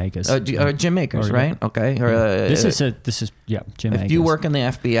like Jamaica's. Jamaica's, Or, right? Okay. Or, this is Jamaica's. if you work in the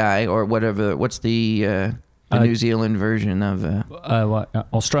FBI or whatever, what's the New Zealand version of?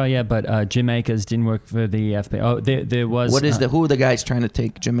 Australia, but Jamaica's didn't work for the FBI. Oh, there was. What is who are the guys trying to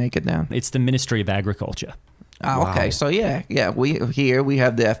take Jamaica down? It's the Ministry of Agriculture. Oh, okay. So yeah. We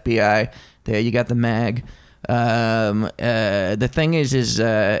have the FBI. There you got the MAG. The thing is so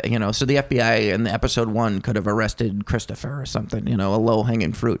the FBI in episode 1 could have arrested Christopher or something, a low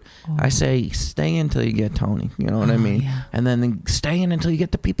hanging fruit. I say stay until you get Tony, you know what I mean? Yeah. And then stay in until you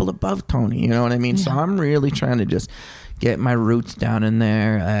get the people above Tony, you know what I mean? So I'm really trying to just get my roots down in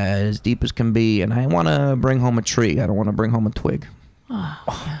there as deep as can be, and I want to bring home a tree. I don't want to bring home a twig.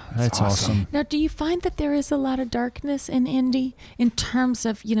 That's awesome. Now, do you find that there is a lot of darkness in Indy in terms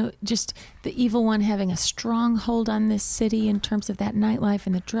of, just the evil one having a strong hold on this city in terms of that nightlife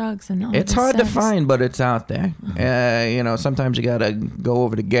and the drugs and all It's the hard to sex? find, but it's out there. Sometimes you got to go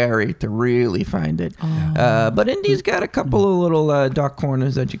over to Gary to really find it. But Indy's got a couple of little dark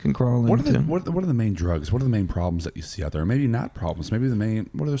corners that you can crawl into. What are the main drugs? What are the main problems that you see out there? Maybe not problems. Maybe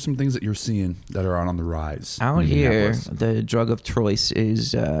what are some things that you're seeing that are on the rise? Out in here, Minneapolis? the drug of choice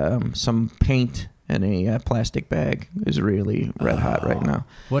is some paint in a plastic bag is really red hot right now.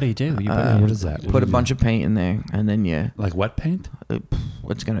 What do you do? What is that? Put a bunch of paint in there, and then like wet paint?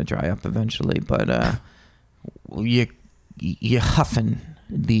 It's gonna dry up eventually. But you huffing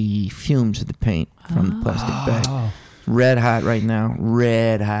the fumes of the paint from the plastic bag. Red hot right now.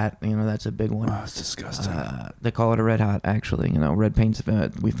 Red hot. That's a big one. Oh, it's disgusting. They call it a red hot, actually. Red paint's,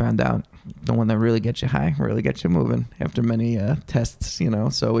 we found out, the one that really gets you high, really gets you moving after many tests,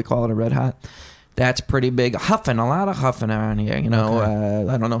 so we call it a red hot. That's pretty big. Huffing, a lot of huffing around here, Okay.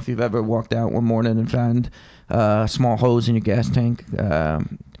 I don't know if you've ever walked out one morning and found a small hose in your gas tank.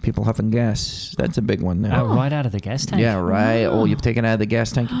 People huffing gas. That's a big one now. Right out of the gas tank? Yeah, right. Wow. Oh, you take it out of the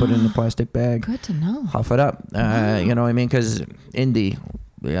gas tank, you put it in the plastic bag. Good to know. Huff it up. You know what I mean? Because Indy,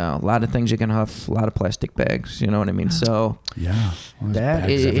 a lot of things you can huff, a lot of plastic bags. You know what I mean? So Yeah. Well, there's that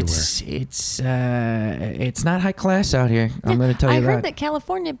bags everywhere. it's not high class out here. I'm going to tell you I that. heard that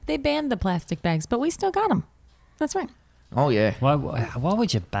California, they banned the plastic bags, but we still got them. That's right. Oh yeah. Why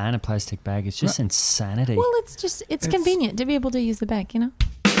would you ban a plastic bag? It's just insanity. Well, it's convenient to be able to use the bag,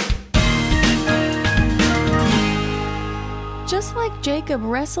 Just like Jacob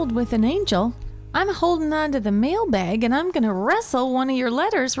wrestled with an angel, I'm holding on to the mailbag and I'm going to wrestle one of your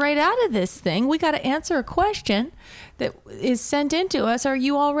letters right out of this thing. We got to answer a question that is sent in to us. Are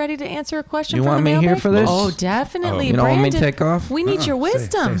you all ready to answer a question You from want the me here mailbag? for this? Oh, definitely. You don't want me to Brandon, take off? We need your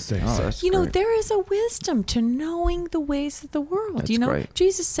wisdom. Say. That's There is a wisdom to knowing the ways of the world. That's great.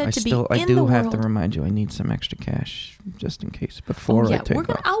 Jesus said I to still, be I in do the have world. to remind you, I need some extra cash just in case before I take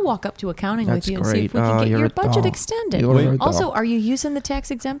off. I'll walk up to accounting That's with you and see if we great. can Oh, get you're your a budget doll. extended. You're a doll. Also, are you using the tax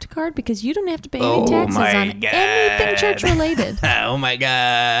exempt card? Because you don't have to pay Oh, any taxes my on anything church related. Oh my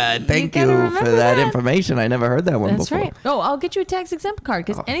God! Thank gotta you for remember that that. information. I never heard that one That's before. right. Oh, I'll get you a tax exempt card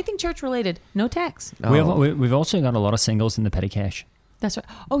because anything church related, no tax. Oh. We've also got a lot of singles in the petty cash. That's right.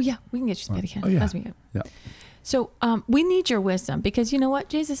 Oh yeah, we can get you some petty cash. Oh, yeah. That's good. Yeah. So we need your wisdom because you know what?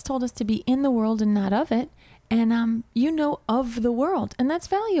 Jesus told us to be in the world and not of it. And of the world. And that's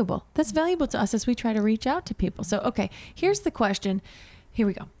valuable. That's valuable to us as we try to reach out to people. So, okay, here's the question. Here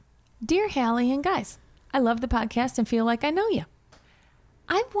we go. Dear Hallie and guys, I love the podcast and feel like I know you.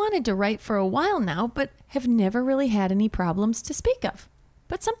 I've wanted to write for a while now, but have never really had any problems to speak of.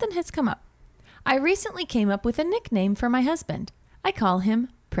 But something has come up. I recently came up with a nickname for my husband. I call him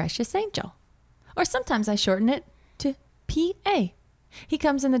Precious Angel. Or sometimes I shorten it to P.A. He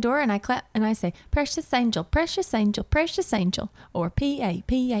comes in the door and I clap and I say, Precious Angel, Precious Angel, Precious Angel, or P.A.,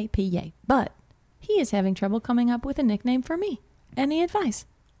 P.A., P.A. But he is having trouble coming up with a nickname for me. Any advice?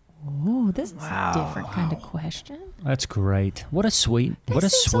 Oh, this is a different kind of question. That's great. What a sweet They seem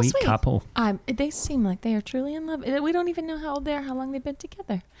so sweet couple. They seem like they are truly in love. We don't even know how old they are, how long they've been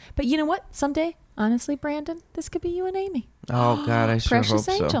together. But you know what? Someday, honestly, Brandon, this could be you and Amy. Oh, God, I sure Precious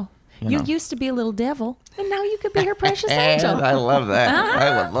hope so. angel. You know. used to be a little devil, and now you could be her precious angel. I love that.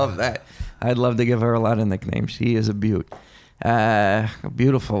 I would love that. I'd love to give her a lot of nicknames. She is a beaut. A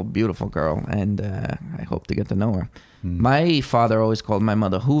beautiful, beautiful girl, and I hope to get to know her. My father always called my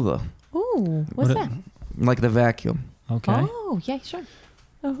mother Hoover, Ooh, what's that? like the vacuum. Okay. Oh, yeah, sure.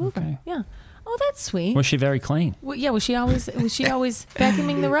 Oh, Hoover. Okay. Yeah. Oh, that's sweet. Was she very clean? Well, yeah, was she always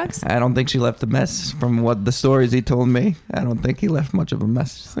vacuuming the rugs? I don't think she left a mess from what the stories he told me. I don't think he left much of a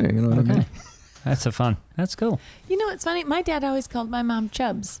mess. You know what I mean? That's fun. That's cool. You know what's funny? My dad always called my mom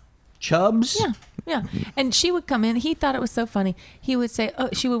Chubbs. Chubbs? Yeah. Yeah. And she would come in. He thought it was so funny. He would say, oh,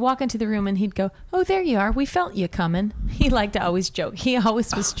 she would walk into the room and he'd go, oh, there you are. We felt you coming. He liked to always joke. He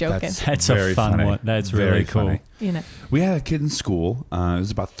always was joking. That's very a fun funny. one. That's Very really cool. funny. You know. We had a kid in school. It was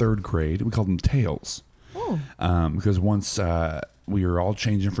about third grade. We called him Tails. Oh. Because once we were all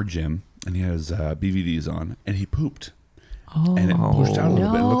changing for gym, and he had his BVDs on, and he pooped. Oh. And it pushed out a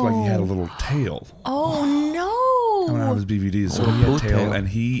little bit. It looked like he had a no. little tail Oh, coming out of no. his BVDs. So he had poop tail, tail. and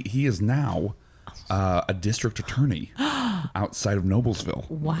he is now a district attorney outside of Noblesville.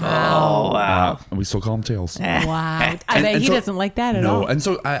 Wow. And we still call him Tails. Wow. I bet and he so- doesn't like that at No, all. and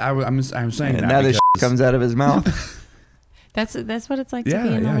so I'm saying And that now the because- comes out of his mouth. That's what it's like to yeah,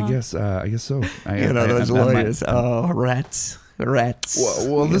 be in the law. I guess so. You know those that might- lawyers. Oh, rats.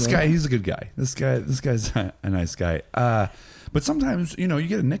 Well, You this know? guy, he's a good guy. This guy's a nice guy. But sometimes, you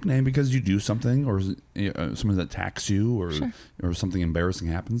get a nickname because you do something, or someone attacks you, or something embarrassing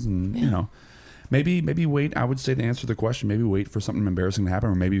happens, and maybe wait. I would say to answer the question, maybe wait for something embarrassing to happen,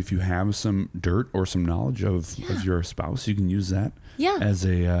 or maybe if you have some dirt or some knowledge of your spouse, you can use that as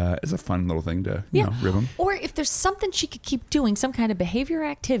a fun little thing to rib them. Or if there's something she could keep doing, some kind of behavior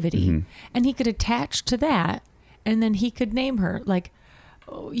activity, Mm-hmm. and he could attach to that, and then he could name her like,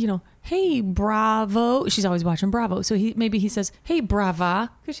 hey, Bravo. She's always watching Bravo, so he says, hey,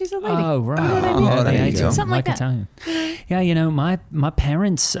 Brava, because she's a lady. Oh, right. You know what I mean? Oh, there you go. Something like that. Italian. Yeah, my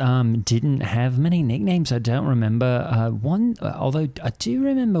parents didn't have many nicknames. I don't remember one, although I do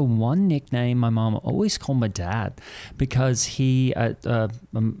remember one nickname my mom always called my dad, because he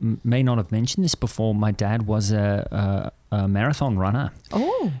may not have mentioned this before. My dad was a marathon runner.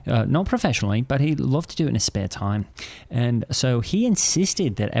 Oh. Not professionally, but he loved to do it in his spare time. And so he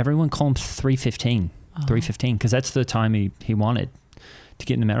insisted that everyone call him 3:15, 3:15, because that's the time he wanted to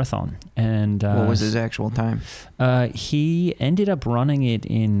get in the marathon. And What was his actual time? he ended up running it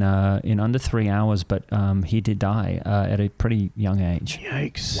in under 3 hours, but he did die at a pretty young age.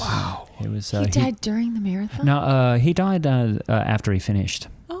 Yikes. Wow. It was He died during the marathon? No, he died after he finished.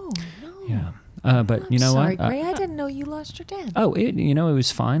 Oh, no. Yeah. But I'm you know sorry, what? Gray. I didn't know you lost your dad. Oh, it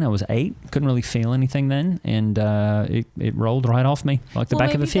was fine. I was 8. Couldn't really feel anything then, and it rolled right off me like the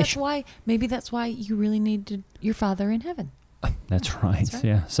back of a fish. Maybe that's why you really needed your father in heaven. That's right. That's right.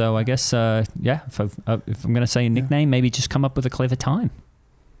 Yeah. So I guess if I'm going to say a nickname, maybe just come up with a clever time.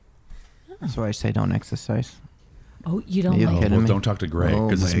 That's why I say don't exercise. Oh, you don't You like kidding Well, me? don't talk to Greg,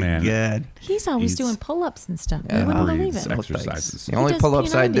 because this man God. He's always He's- doing pull-ups and stuff. Yeah, You wouldn't believe breathes it. exercises. The only does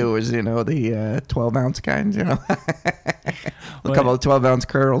pull-ups I P90. do is, the 12-ounce kinds, a Well, couple of 12-ounce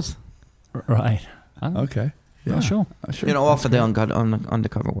curls. Right. Okay. Yeah. Sure. Sure. All for the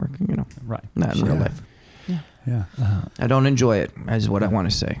undercover work, Right. not in real Yeah. life. Yeah. I don't enjoy it, is what I want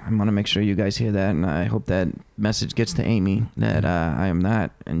to say. I want to make sure you guys hear that, and I hope that message gets to Amy that I am not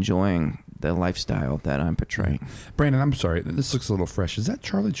enjoying the lifestyle that I'm portraying. Brandon, I'm sorry. This looks a little fresh. Is that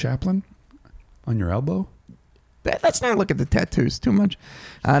Charlie Chaplin on your elbow? Let's not look at the tattoos too much.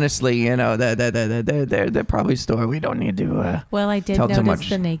 Honestly, they're probably store. We don't need to. Well, I did Tell too notice much.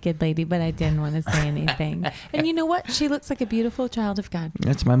 the naked lady, but I didn't want to say anything. And you know what? She looks like a beautiful child of God.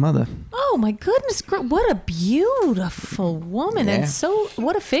 That's my mother. Oh, my goodness. What a beautiful woman. Yeah. And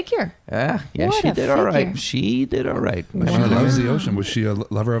what a figure. Yeah, What she a did all right. figure. She did all right. She loves the ocean. Was she a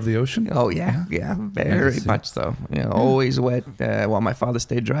lover of the ocean? Oh yeah, very see. much so. Always wet. While my father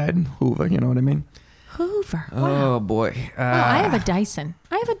stayed dry in Hoover. You know what I mean? Hoover. Wow. Oh boy. Well, I have a Dyson.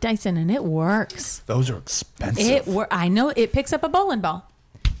 And it works. Those are expensive. I know it picks up a bowling ball.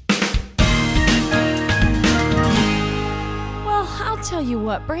 Well, I'll tell you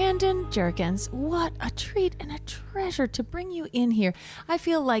what, Brandon Jerkins, what a treat and a treasure to bring you in here. I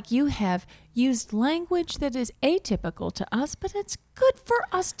feel like you have used language that is atypical to us, but it's good for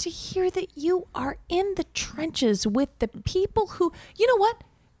us to hear that you are in the trenches with the people who, you know what?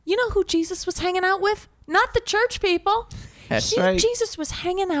 You know who Jesus was hanging out with? Not the church people. That's right. Jesus was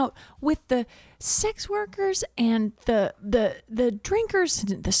hanging out with the sex workers and the drinkers,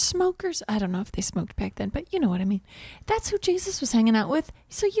 the smokers. I don't know if they smoked back then, but you know what I mean. That's who Jesus was hanging out with.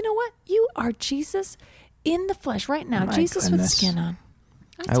 So you know what? You are Jesus in the flesh right now. My Jesus with goodness. skin on.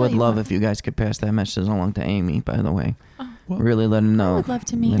 I would love if you guys could pass that message along to Amy, by the way. Really let him know. I would love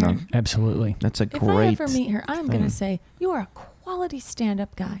to meet her. Absolutely. That's a If great I ever meet her, I'm going thing. to say, you are a quality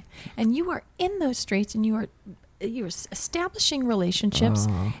stand-up guy, and you are in those streets, and you're establishing relationships.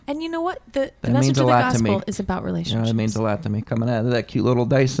 And you know what? The That message means of a the lot to me. gospel is about relationships. That means a lot to me. Coming out of that cute little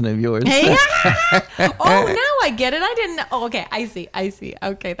Dyson of yours. Hey, oh, now I get it. I didn't know. Oh, okay. I see.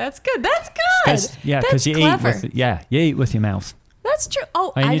 Okay, that's good. That's good. Yeah, because you clever. you eat with your mouth. That's true.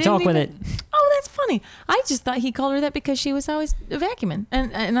 Oh, And I you didn't talk with even- Oh, that's funny. I just thought he called her that because she was always vacuuming.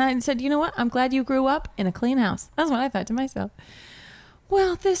 And I said, you know what? I'm glad you grew up in a clean house. That's what I thought to myself.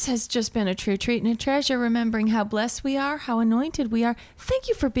 Well, this has just been a true treat and a treasure, remembering how blessed we are, how anointed we are. Thank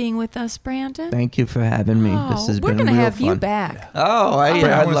you for being with us, Brandon. Thank you for having me. This has we're been gonna real have fun. you back. Oh, I I'd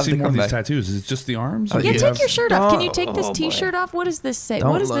want to love see to more of come these back. tattoos. Is it just the arms? Oh, Or do Yeah, you take have- your shirt off. Can you take this Oh, boy. T-shirt off? What does this say? Don't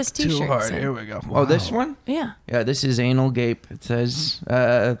What does look this too T-shirt hard. say? Here we go. Oh, this one? Yeah. Yeah, this is Anal Gape. It says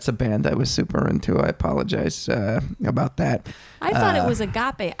it's a band I was super into. I apologize about that. I thought it was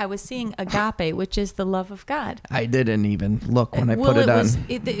agape. I was seeing agape, which is the love of God. I didn't even look when I Well, put it on. was,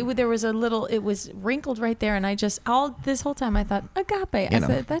 there was a little, it was wrinkled right there, and I just, this whole time I thought, agape. I know,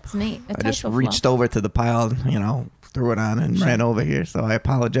 said, that's neat. A I type just of reached love. over to the pile, threw it on and ran over here. So I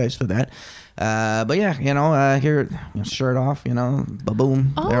apologize for that. But yeah, here, shirt off,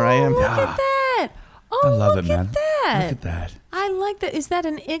 ba-boom. Oh, there I am. look at that. Oh, I love look it, man. at that. Look at that. I like that. Is that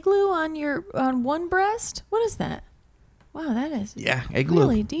an igloo on one breast? What is that? Wow, that is Yeah, igloo.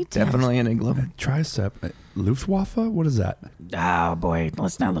 really detailed. Definitely an igloo. Tricep. Luftwaffe? What is that? Oh, boy.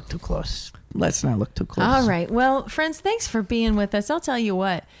 Let's not look too close. All right. Well, friends, thanks for being with us. I'll tell you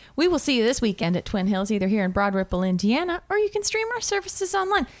what, we will see you this weekend at Twin Hills, either here in Broad Ripple, Indiana, or you can stream our services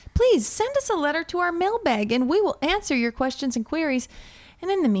online. Please send us a letter to our mailbag, and we will answer your questions and queries. And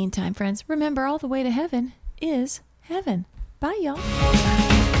in the meantime, friends, remember, all the way to heaven is heaven. Bye, y'all.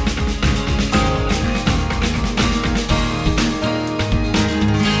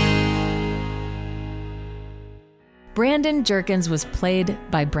 Brandon Jerkins was played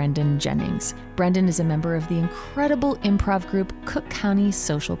by Brendan Jennings. Brendan is a member of the incredible improv group Cook County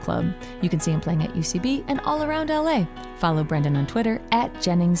Social Club. You can see him playing at UCB and all around LA. Follow Brendan on Twitter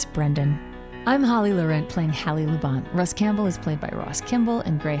 @JenningsBrendan. I'm Holly Laurent playing Hallie Lubant. Russ Campbell is played by Ross Kimball,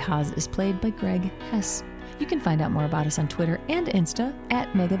 and Gray Haas is played by Greg Hess. You can find out more about us on Twitter and Insta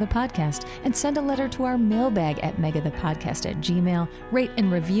 @MegaThePodcast, and send a letter to our mailbag at megathepodcast@gmail. Rate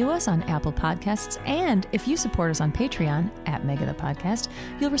and review us on Apple Podcasts, and if you support us on Patreon @MegaThePodcast,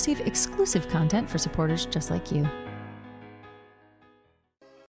 you'll receive exclusive content for supporters just like you.